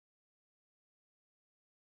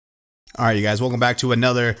All right, you guys, welcome back to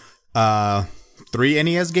another 3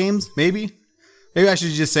 NES games, maybe? Maybe I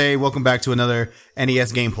should just say welcome back to another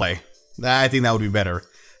NES gameplay. I think that would be better.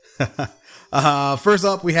 First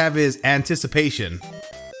up we have is Anticipation.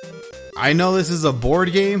 I know this is a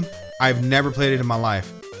board game. I've never played it in my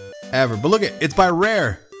life. Ever. But look, it's by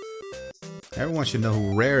Rare. Everyone should know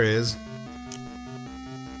who Rare is.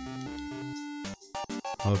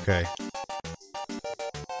 Okay.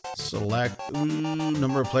 Select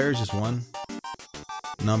number of players, just one.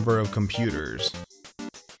 Number of computers.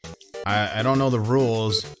 I don't know the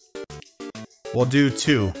rules. We'll do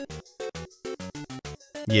 2.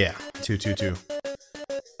 Yeah, 2.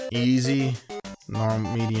 Easy,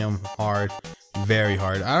 normal, medium, hard, very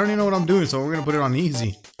hard. I don't even know what I'm doing, so we're gonna put it on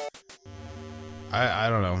easy. I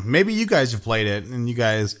don't know. Maybe you guys have played it and you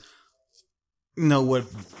guys know what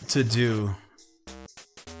to do.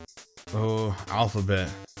 Oh, alphabet.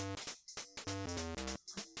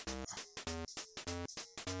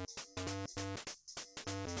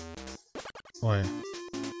 Wait.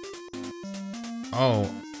 Oh,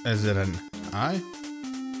 is it an I?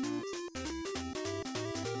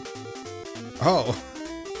 Oh.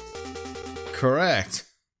 Correct.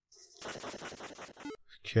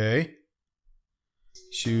 Okay.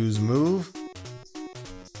 Choose move.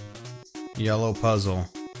 Yellow puzzle.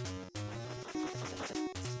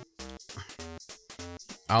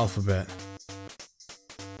 Alphabet.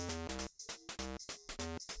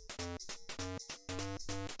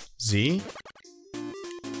 Z.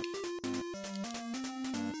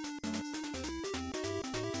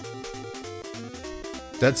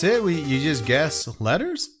 That's it? You just guess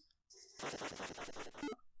letters?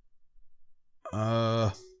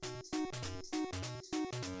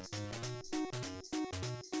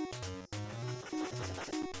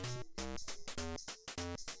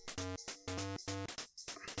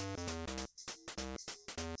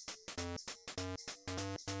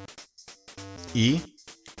 E.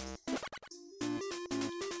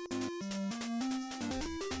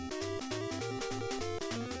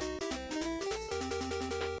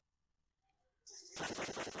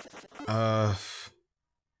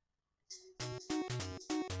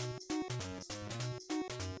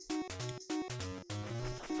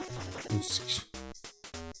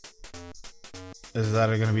 Is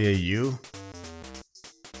that gonna be a U?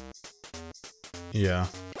 Yeah.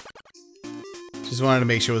 Just wanted to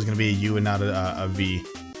make sure it was gonna be a U and not a V.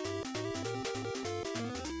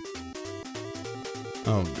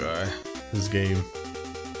 Oh god, this game.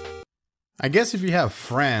 I guess if you have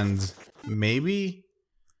friends, maybe.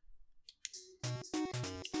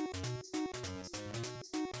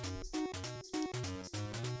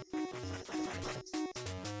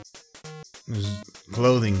 There's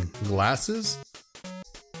clothing, glasses.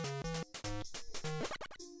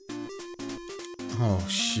 Oh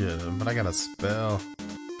shit, but I gotta spell.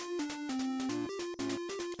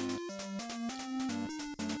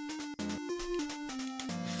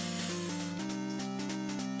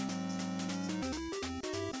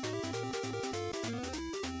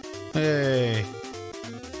 Hey.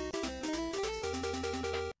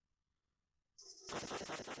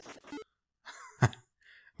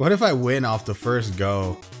 What if I win off the first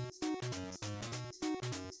go?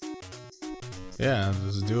 Yeah,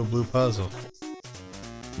 just do a blue puzzle.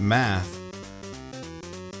 Math.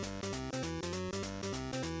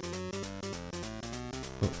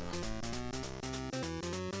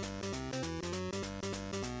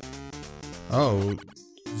 Oh,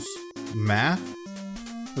 math?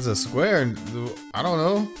 It's a square. I don't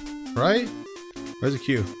know, right? Where's the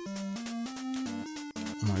Q?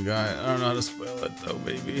 Oh my god, I don't know how to spell it though,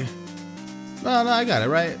 baby. No, I got it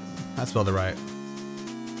right. I spelled it right.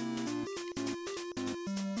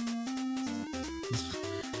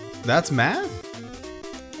 That's math?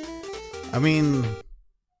 I mean,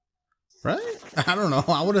 right? I don't know.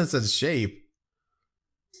 I would have said shape.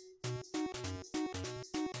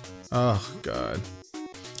 Oh, God.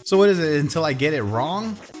 So what is it? Until I get it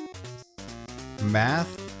wrong?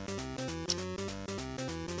 Math?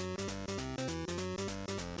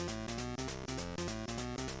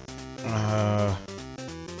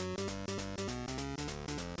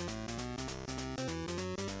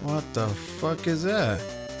 What the fuck is that?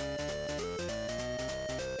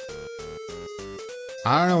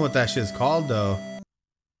 I don't know what that shit's called though.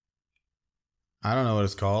 I don't know what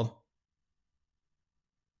it's called.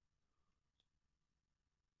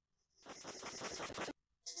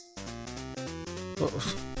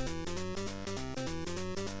 Oh.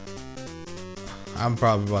 I'm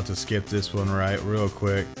probably about to skip this one real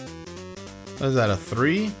quick. What is that, a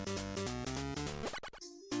 3?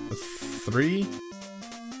 A 3?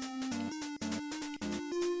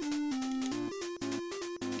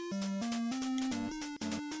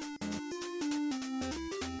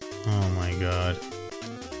 god.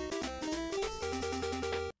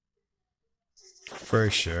 For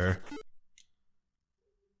sure.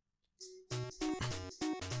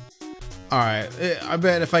 Alright, I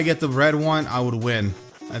bet if I get the red one, I would win.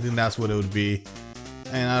 I think that's what it would be.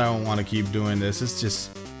 And I don't want to keep doing this. It's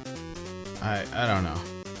just... I don't know.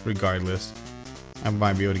 Regardless. I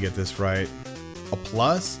might be able to get this right. A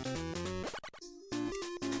plus?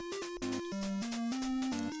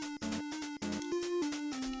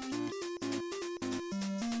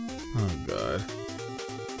 Oh god.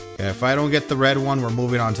 Okay, if I don't get the red one, we're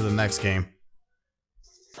moving on to the next game.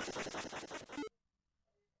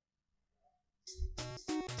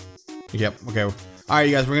 Yep, okay. Alright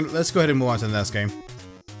you guys, let's go ahead and move on to the next game.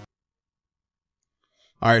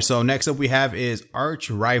 Alright, so next up we have is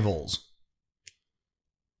Arch Rivals.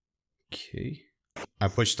 Okay. I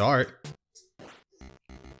push start.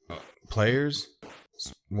 Players?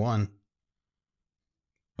 1.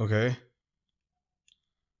 Okay.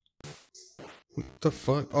 What the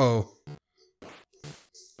fuck? Oh.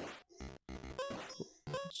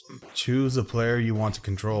 Choose a player you want to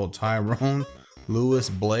control. Tyrone, Lewis,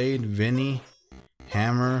 Blade, Vinny,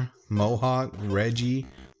 Hammer, Mohawk, Reggie,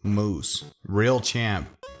 Moose. Real champ.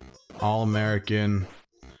 All-American.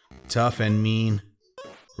 Tough and mean.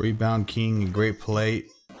 Rebound king. Great player.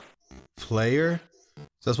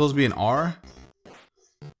 Is that supposed to be an R?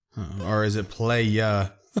 Or is it playa?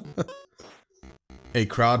 A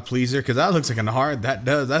crowd pleaser? Because that looks like an R. That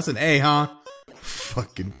does. That's an A, huh?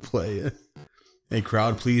 Fucking playa. A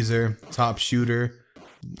crowd pleaser. Top shooter.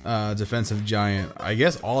 Defensive giant. I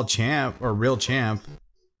guess all champ or real champ.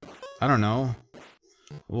 I don't know.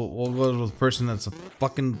 What was the person that's a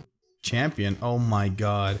fucking champion? Oh my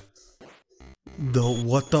god.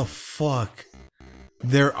 What the fuck?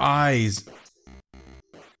 Their eyes.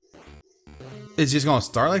 It's just gonna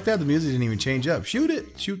start like that? The music didn't even change up. Shoot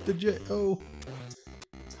it! Shoot the jet. Oh.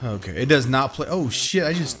 Okay, it does not play. Oh shit,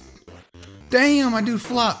 I just... Damn, my dude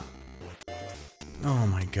flopped. Oh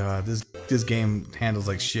my god, this game handles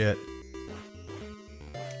like shit.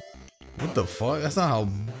 What the fuck? That's not how...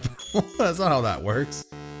 That's not how that works.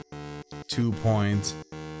 2 points.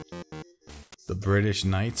 The British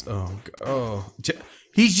Knights. Oh, oh.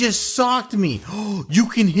 He just socked me. Oh, you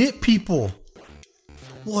can hit people.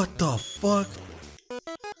 What the fuck?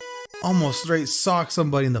 Almost straight socked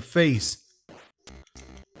somebody in the face.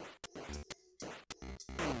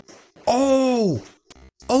 Oh!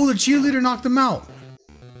 Oh, the cheerleader knocked him out.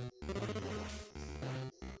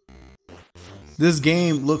 This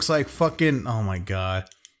game looks like fucking... Oh my god.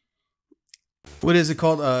 What is it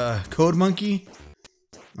called? Code Monkey?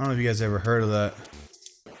 I don't know if you guys ever heard of that.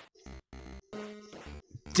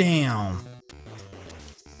 Damn.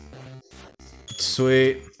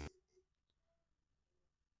 Sweet.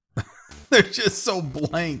 They're just so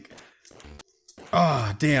blank.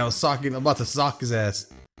 Oh, damn. I'm about to sock his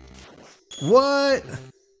ass. What?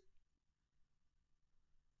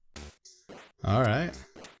 Alright.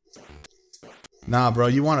 Nah, bro.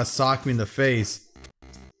 You want to sock me in the face.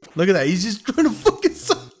 Look at that. He's just trying to fucking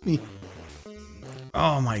sock me.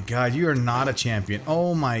 Oh my god. You are not a champion.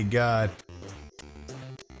 Oh my god.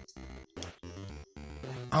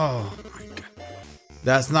 Oh my god.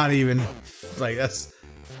 That's not even... Like, that's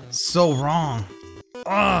so wrong.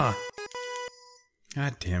 Ah.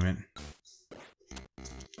 God damn it.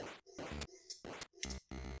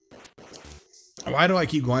 Why do I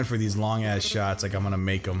keep going for these long ass shots like I'm gonna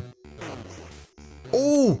make them?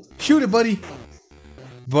 Oh! Shoot it, buddy!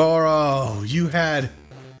 Bro, you had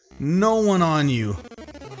no one on you.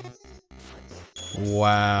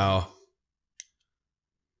 Wow.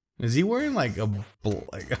 Is he wearing like a...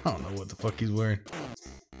 Like, I don't know what the fuck he's wearing.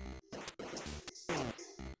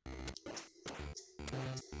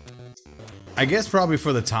 I guess probably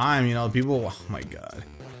for the time, you know, people... Oh my god.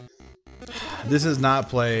 This does not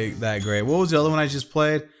play that great. What was the other one I just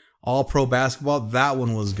played? All Pro Basketball. That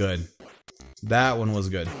one was good. That one was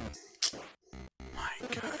good. My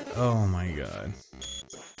god. Oh my god.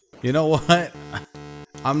 You know what?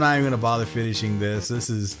 I'm not even gonna bother finishing this.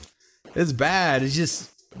 It's bad. It's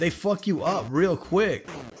just... They fuck you up real quick.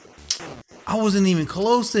 I wasn't even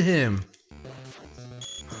close to him.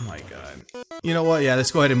 Oh my god. You know what? Yeah,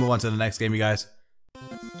 let's go ahead and move on to the next game, you guys.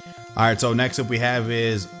 Alright, so next up we have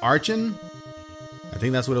is Archon. I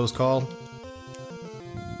think that's what it was called.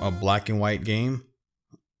 A black and white game.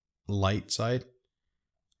 Light side.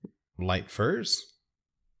 Light first.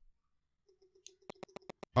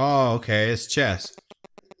 Oh, okay. It's chess.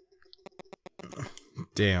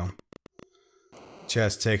 Damn.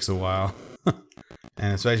 Chess takes a while.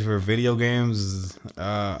 And especially for video games.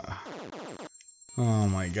 Oh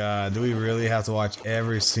my god, do we really have to watch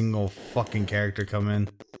every single fucking character come in?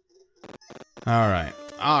 Alright,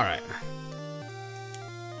 alright.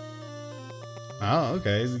 Oh,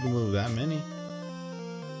 okay, you can move that many.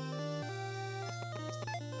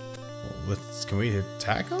 Well, can we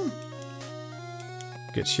attack them?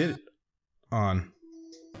 Get shit on.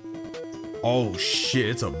 Oh shit,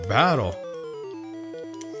 it's a battle.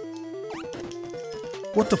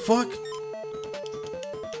 What the fuck?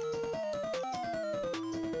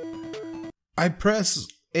 I press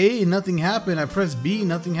A, nothing happened. I press B,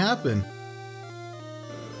 nothing happened.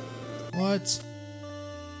 What?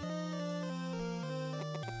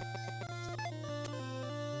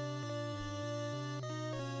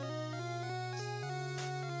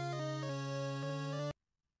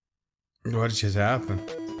 What just happened?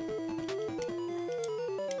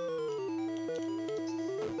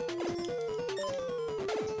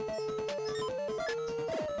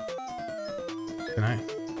 Can I?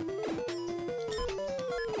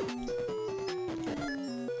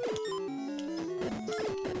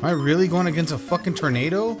 Am I really going against a fucking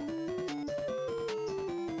tornado?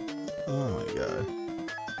 Oh my god.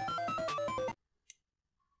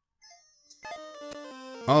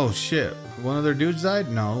 Oh shit. One of their dudes died?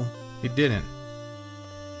 No, he didn't.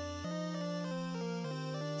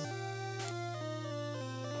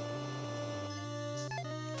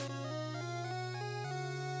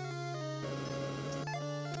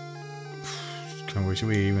 Should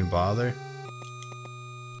we even bother?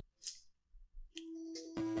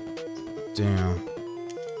 Damn.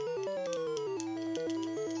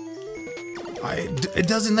 It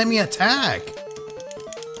doesn't let me attack.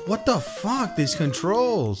 What the fuck? These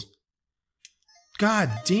controls. God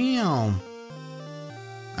damn.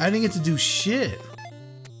 I didn't get to do shit.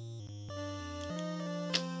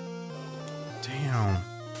 Damn.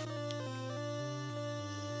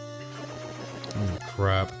 Oh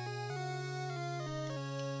crap.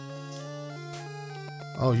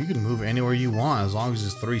 Oh, you can move anywhere you want as long as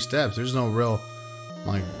it's 3 steps. There's no real,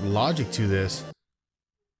 like, logic to this.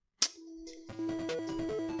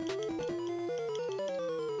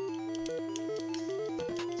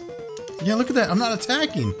 Yeah, look at that. I'm not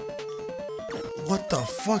attacking. What the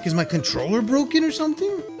fuck? Is my controller broken or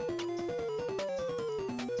something?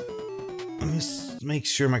 Let me make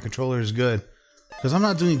sure my controller is good. Because I'm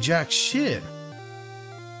not doing jack shit.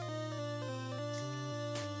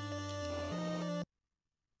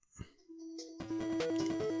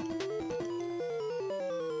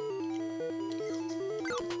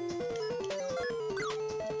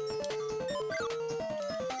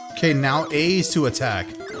 Okay, now A is to attack.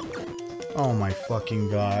 Oh my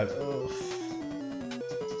fucking god. Ugh.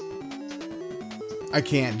 I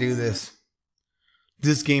can't do this.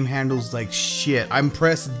 This game handles like shit. I'm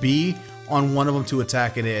pressed B on one of them to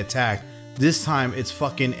attack and it attacked. This time it's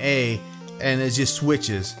fucking A and it just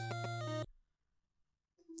switches.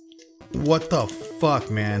 What the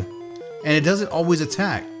fuck, man? And it doesn't always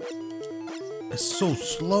attack. It's so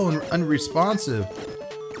slow and unresponsive.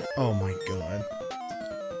 Oh my god.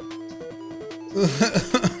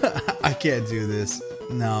 I can't do this.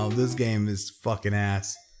 No, this game is fucking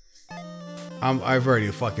ass. I've already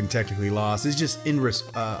fucking technically lost. It's just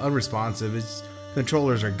unresponsive. Its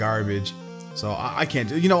controllers are garbage. So I can't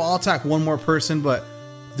do. You know, I'll attack one more person, but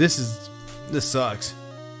this sucks.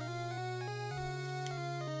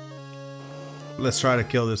 Let's try to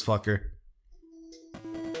kill this fucker.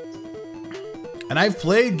 And I've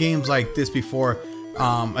played games like this before.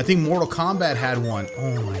 I think Mortal Kombat had one.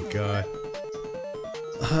 Oh my god.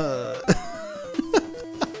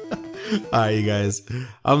 Alright, you guys.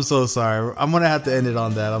 I'm so sorry. I'm gonna have to end it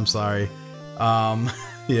on that. I'm sorry.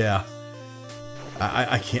 Yeah.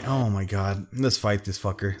 I can't. Oh my god. Let's fight this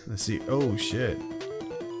fucker. Let's see. Oh shit.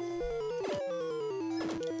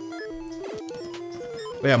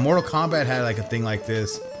 But yeah, Mortal Kombat had like a thing like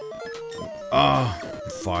this. Oh,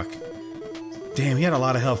 fuck. Damn, he had a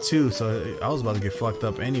lot of health too, so I was about to get fucked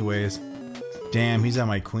up anyways. Damn, he's at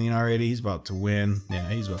my queen already. He's about to win. Yeah,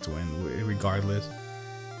 he's about to win regardless.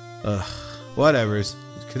 Ugh, whatevers.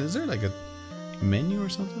 Is there like a menu or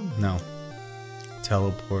something? No.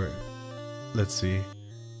 Teleport. Let's see.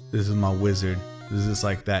 This is my wizard. This is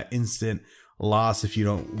like that instant loss if you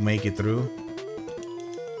don't make it through.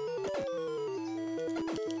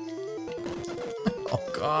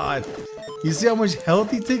 Oh god. You see how much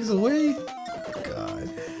health he takes away? God.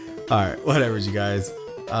 Alright, whatever, you guys.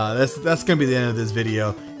 That's gonna be the end of this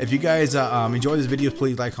video. If you guys enjoy this video,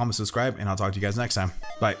 please like, comment, subscribe, and I'll talk to you guys next time.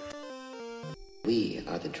 Bye. We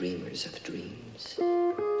are the dreamers of dreams.